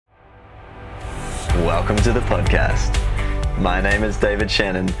Welcome to the podcast. My name is David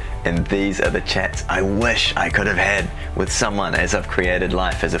Shannon, and these are the chats I wish I could have had with someone as I've created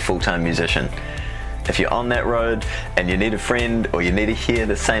life as a full-time musician. If you're on that road and you need a friend, or you need to hear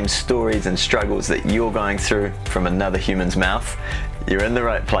the same stories and struggles that you're going through from another human's mouth, you're in the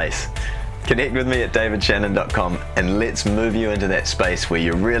right place. Connect with me at davidshannon.com and let's move you into that space where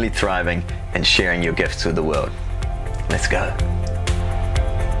you're really thriving and sharing your gifts with the world. Let's go.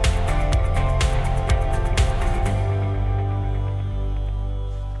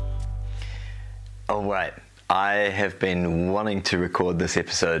 All right, I have been wanting to record this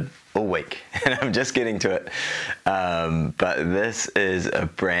episode all week, and I'm just getting to it. But this is a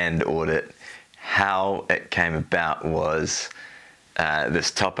brand audit. How it came about was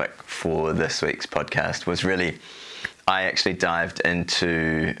this topic for this week's podcast was really, I actually dived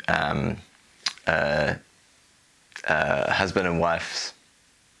into husband and wife's,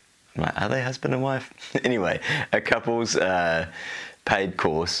 are they husband and wife? Anyway, a couple's paid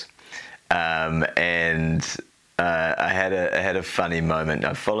course. And I had a funny moment.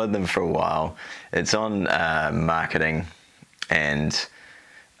 I've followed them for a while. It's on marketing, and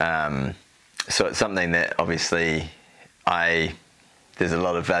so it's something that obviously there's a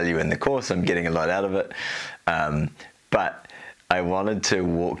lot of value in the course. I'm getting a lot out of it, but I wanted to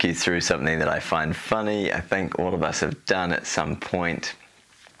walk you through something that I find funny. I think all of us have done at some point,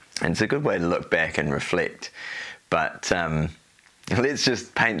 and it's a good way to look back and reflect. But let's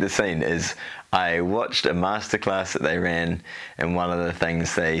just paint the scene. I watched a masterclass that they ran, and one of the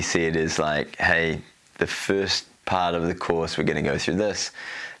things they said is like, hey, the first part of the course we're going to go through this,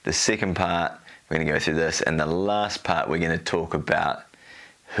 the second part we're going to go through this, and the last part we're going to talk about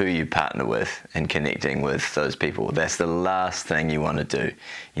who you partner with and connecting with those people. That's the last thing you want to do.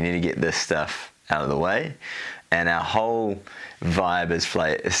 You need to get this stuff out of the way, and our whole vibe is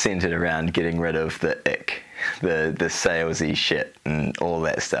centered around getting rid of the ick, the salesy shit and all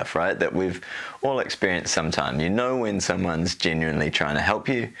that stuff, right? That we've all experienced sometime. You know when someone's genuinely trying to help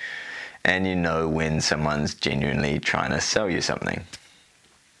you, and you know when someone's genuinely trying to sell you something.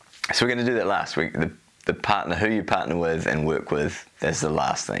 So we're going to do that last week. The partner, who you partner with and work with, is the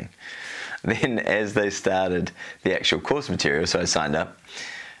last thing. Then as they started the actual course material, so I signed up,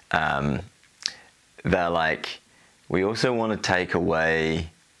 they're like, we also want to take away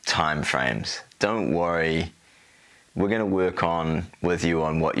time frames. Don't worry, we're going to work with you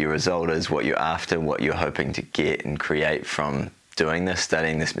on what your result is, what you're after, what you're hoping to get and create from doing this,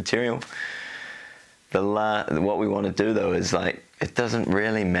 studying this material. What we want to do though is like, it doesn't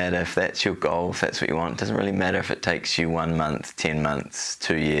really matter if that's your goal, if that's what you want. It doesn't really matter if it takes you 1 month, 10 months,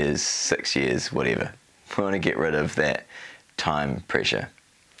 2 years, 6 years, whatever. We want to get rid of that time pressure.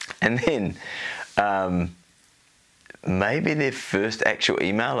 And then maybe their first actual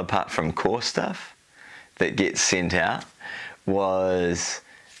email, apart from course stuff, that gets sent out was,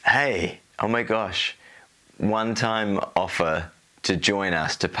 hey, oh my gosh, one-time offer to join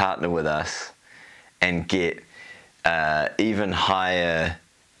us, to partner with us, and get even higher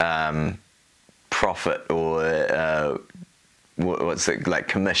profit or what's it, like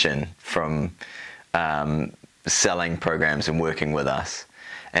commission from selling programs and working with us.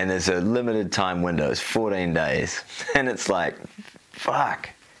 And there's a limited time window, it's 14 days. And it's like, fuck,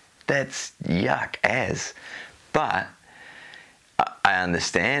 that's yuck as. But I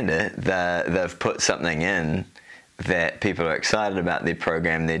understand it. They've put something in that people are excited about their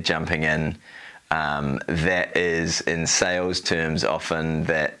program, they're jumping in. That is, in sales terms, often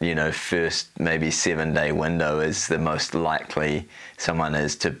that, first maybe 7-day window is the most likely someone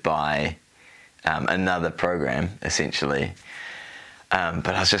is to buy another program, essentially. But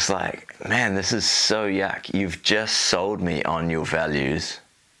I was just like, man, this is so yuck. You've just sold me on your values.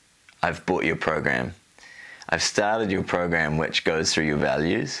 I've bought your program. I've started your program which goes through your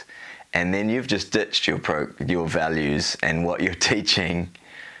values, and then you've just ditched your values and what you're teaching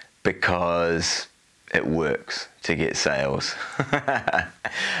because it works to get sales.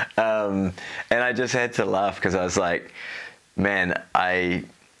 And I just had to laugh because I was like, man, I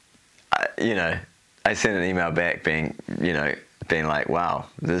sent an email back being like, wow,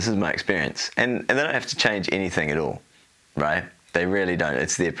 this is my experience. And they don't have to change anything at all, right? They really don't.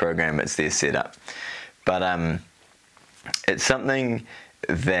 It's their program, it's their setup. But it's something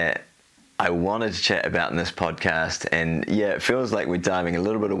that I wanted to chat about in this podcast. And yeah, it feels like we're diving a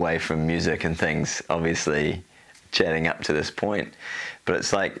little bit away from music and things, obviously chatting up to this point. But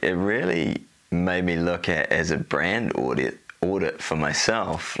it's like, it really made me look at as a brand audit for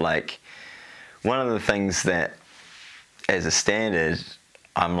myself. Like, one of the things that as a standard,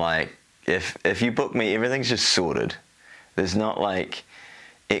 I'm like, if you book me, everything's just sorted. There's not like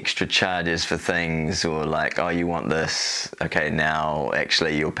extra charges for things, or like, oh, you want this, okay, now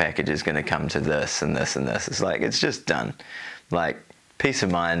actually your package is going to come to this and this and this. It's like, it's just done. Like, peace of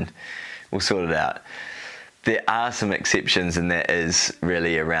mind, we'll sort it out. There are some exceptions, and that is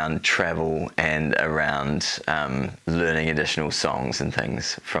really around travel and around learning additional songs and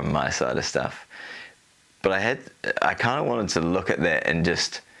things from my side of stuff. But I kind of wanted to look at that, and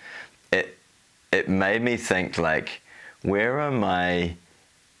just, it made me think, like, where am I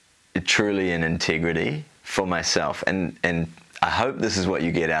truly in integrity for myself? And I hope this is what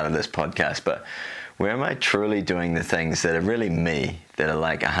you get out of this podcast, but where am I truly doing the things that are really me, that are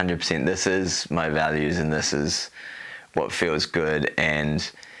like 100%, this is my values and this is what feels good,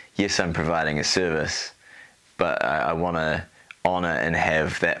 and yes, I'm providing a service, but I want to honor and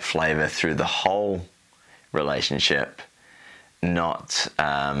have that flavor through the whole relationship, not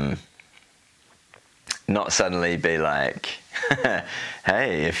suddenly be like,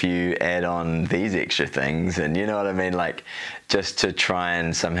 hey, if you add on these extra things, and you know what I mean, like, just to try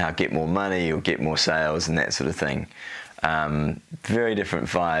and somehow get more money or get more sales and that sort of thing. Very different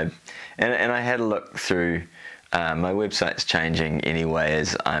vibe. And I had a look through, my website's changing anyway,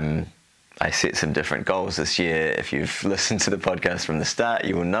 as I set some different goals this year. If you've listened to the podcast from the start,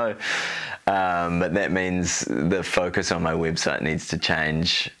 you will know. But that means the focus on my website needs to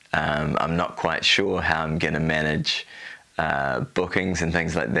change. I'm not quite sure how I'm going to manage bookings and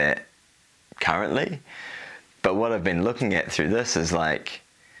things like that currently. But what I've been looking at through this is like,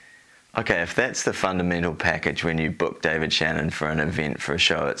 okay, if that's the fundamental package when you book David Shannon for an event, for a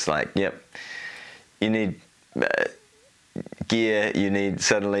show, it's like, yep, you need gear, you need,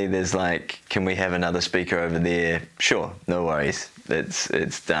 suddenly there's like, can we have another speaker over there? Sure, no worries,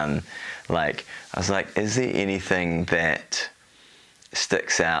 it's done. Like, I was like, is there anything that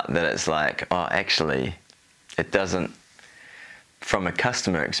sticks out that it's like, oh, actually, it doesn't, from a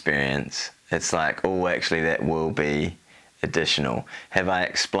customer experience, it's like, oh, actually, that will be additional. Have I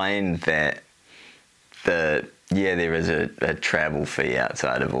explained that there is a travel fee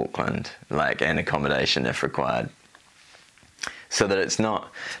outside of Auckland, like, and accommodation if required, so that that's not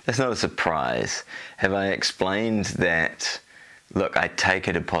a surprise? Have I explained that, look, I take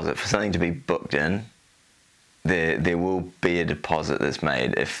a deposit for something to be booked in, there will be a deposit that's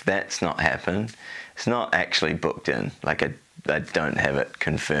made. If that's not happened, it's not actually booked in. Like, I don't have it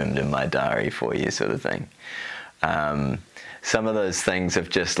confirmed in my diary for you, sort of thing. Some of those things of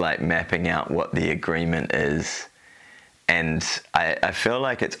just like mapping out what the agreement is, and I feel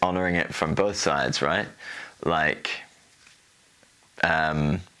like it's honoring it from both sides, right? Like,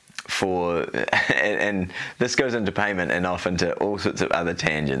 and this goes into payment and off into all sorts of other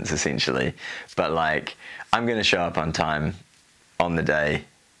tangents, essentially. But like, I'm going to show up on time on the day,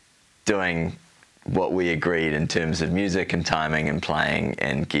 doing what we agreed in terms of music and timing and playing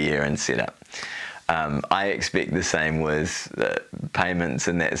and gear and setup. I expect the same with payments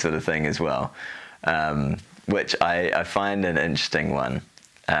and that sort of thing as well, which I find an interesting one,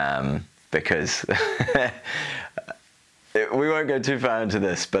 because we won't go too far into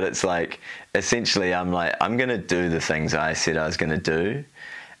this, but it's like, essentially, I'm like, I'm going to do the things I said I was going to do,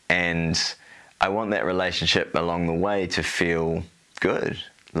 and I want that relationship along the way to feel good,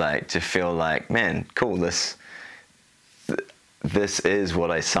 like, to feel like, man, cool, this is what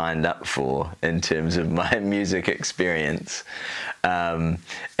I signed up for in terms of my music experience. And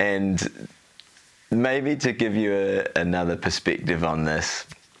maybe to give you another perspective on this,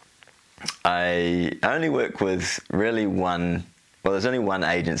 I only work with really there's only one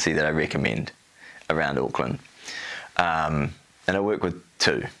agency that I recommend around Auckland. And I work with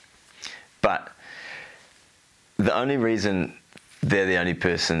two. But the only reason they're the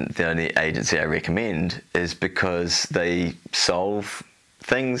only agency I recommend is because they solve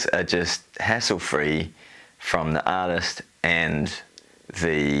things, are just hassle-free from the artist and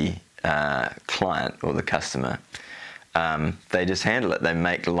the client or the customer. They just handle it. They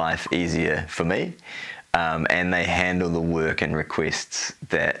make life easier for me, and they handle the work and requests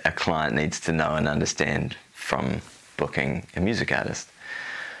that a client needs to know and understand from booking a music artist.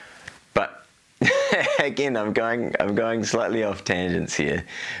 But again, I'm going slightly off tangents here,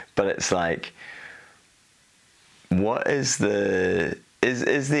 but it's like, what is there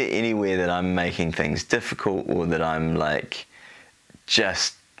anywhere that I'm making things difficult, or that I'm like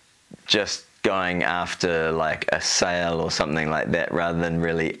just going after like a sale or something like that, rather than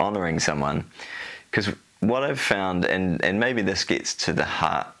really honoring someone? Because what I've found, and maybe this gets to the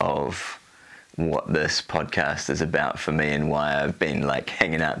heart of what this podcast is about for me and why I've been like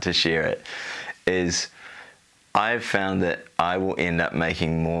hanging out to share it, is I've found that I will end up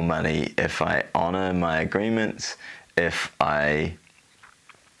making more money if I honor my agreements, if I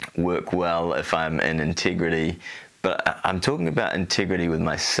work well if I'm in integrity, but I'm talking about integrity with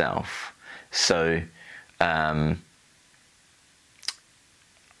myself. So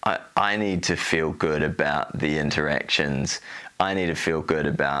I need to feel good about the interactions. I need to feel good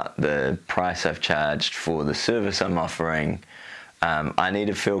about the price I've charged for the service I'm offering. I need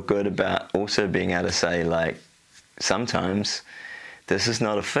to feel good about also being able to say, like, sometimes this is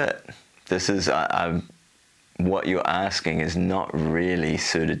not a fit. This is, what you're asking is not really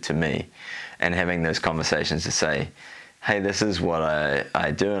suited to me. And having those conversations to say, hey, this is what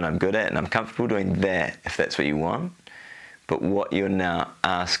I do and I'm good at and I'm comfortable doing that if that's what you want. But what you're now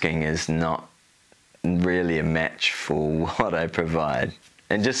asking is not really a match for what I provide.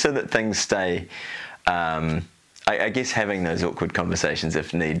 And just so that things stay, I guess having those awkward conversations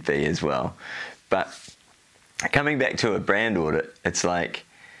if need be as well. But coming back to a brand audit, it's like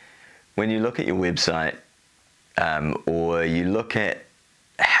when you look at your website or you look at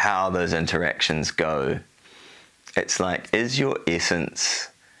how those interactions go, it's like, is your essence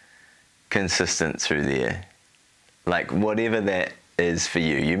consistent through there? Like, whatever that is for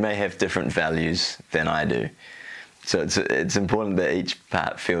you. You may have different values than I do. So it's important that each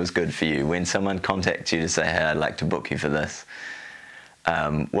part feels good for you. When someone contacts you to say, hey, I'd like to book you for this,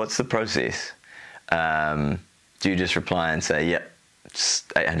 what's the process? Do you just reply and say, yep, it's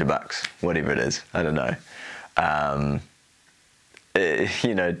 $800, whatever it is? I don't know.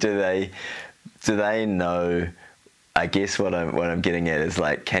 Do they know? I guess what I'm getting at is,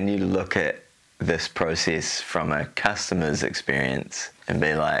 like, can you look at this process from a customer's experience and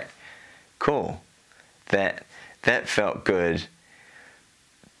be like, cool, that felt good,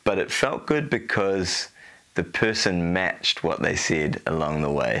 but it felt good because the person matched what they said along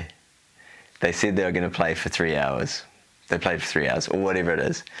the way. They said they were going to play for 3 hours. They played for 3 hours, or whatever it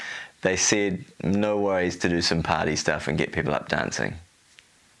is. They said, no worries to do some party stuff and get people up dancing.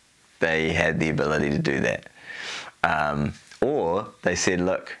 They had the ability to do that. Or they said,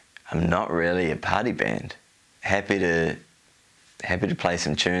 look, I'm not really a party band. Happy to play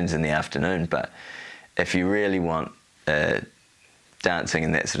some tunes in the afternoon, but if you really want dancing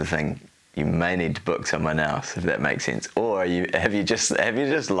and that sort of thing, you may need to book someone else, if that makes sense. Or have you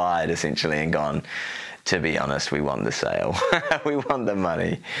just lied essentially and gone, to be honest, we want the sale, we want the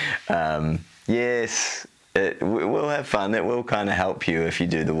money. Yes, we'll have fun. It will kind of help you if you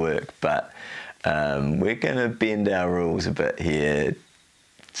do the work, but we're going to bend our rules a bit here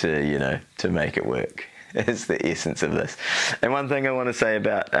to make it work. It's the essence of this. And one thing I want to say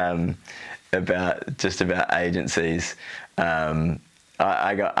about agencies,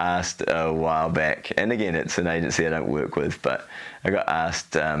 I got asked a while back, and again, it's an agency I don't work with, but I got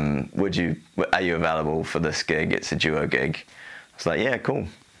asked, are you available for this gig? It's a duo gig. I was like, yeah, cool.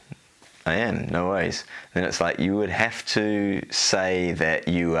 I am, no worries. Then it's like, you would have to say that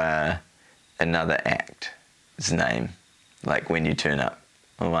you are another act's name, like when you turn up.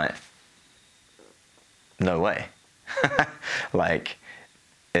 I'm like, no way. Like,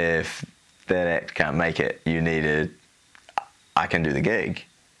 if that act can't make it, I can do the gig,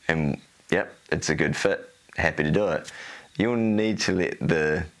 and yep, it's a good fit, happy to do it. You'll need to let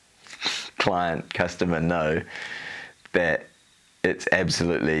the customer know that it's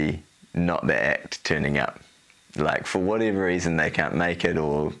absolutely not the act turning up. Like, for whatever reason they can't make it,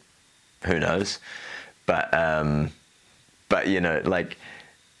 or who knows, but like,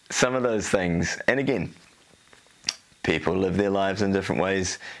 some of those things, and again, people live their lives in different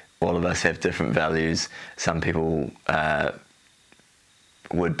ways. All of us have different values. Some people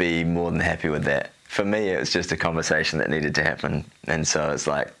would be more than happy with that. For me, it was just a conversation that needed to happen, and so it's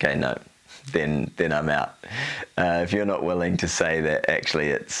like, okay, no, then I'm out. If you're not willing to say that actually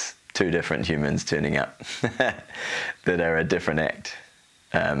it's two different humans turning up that are a different act,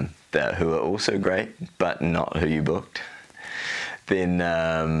 who are also great, but not who you booked, then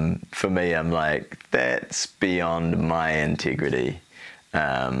for me, I'm like, that's beyond my integrity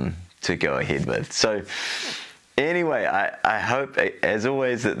to go ahead with. So anyway, I hope, as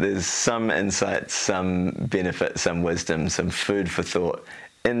always, that there's some insight, some benefit, some wisdom, some food for thought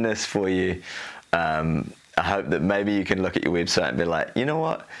in this for you. I hope that maybe you can look at your website and be like, you know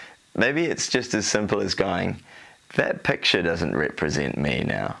what? Maybe it's just as simple as going, that picture doesn't represent me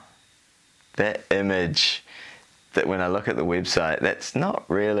now. That image, that when I look at the website, that's not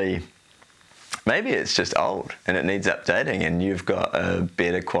really, maybe it's just old and it needs updating, and you've got a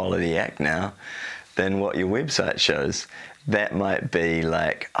better quality act now than what your website shows. That might be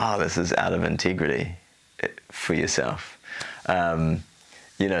like, oh, this is out of integrity for yourself.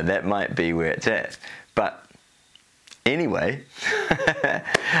 That might be where it's at. But anyway,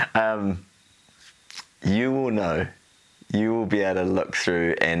 you will know you will be able to look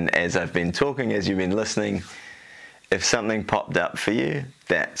through, and as I've been talking, as you've been listening, if something popped up for you,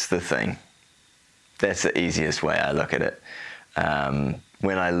 that's the thing. That's the easiest way I look at it.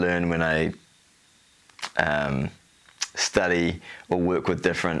 When I study or work with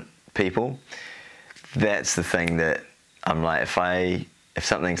different people, that's the thing that I'm like, if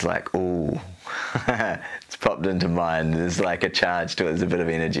something's like, oh, it's popped into mind, there's like a charge to it, there's a bit of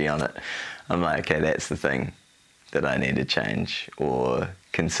energy on it, I'm like, okay, that's the thing that I need to change or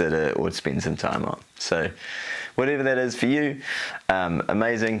consider or spend some time on. So whatever that is for you,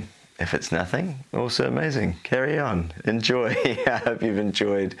 amazing. If it's nothing, also amazing. Carry on. Enjoy. I hope you've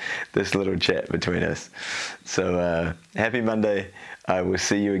enjoyed this little chat between us. So happy Monday. I will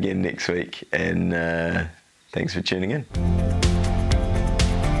see you again next week, and thanks for tuning in.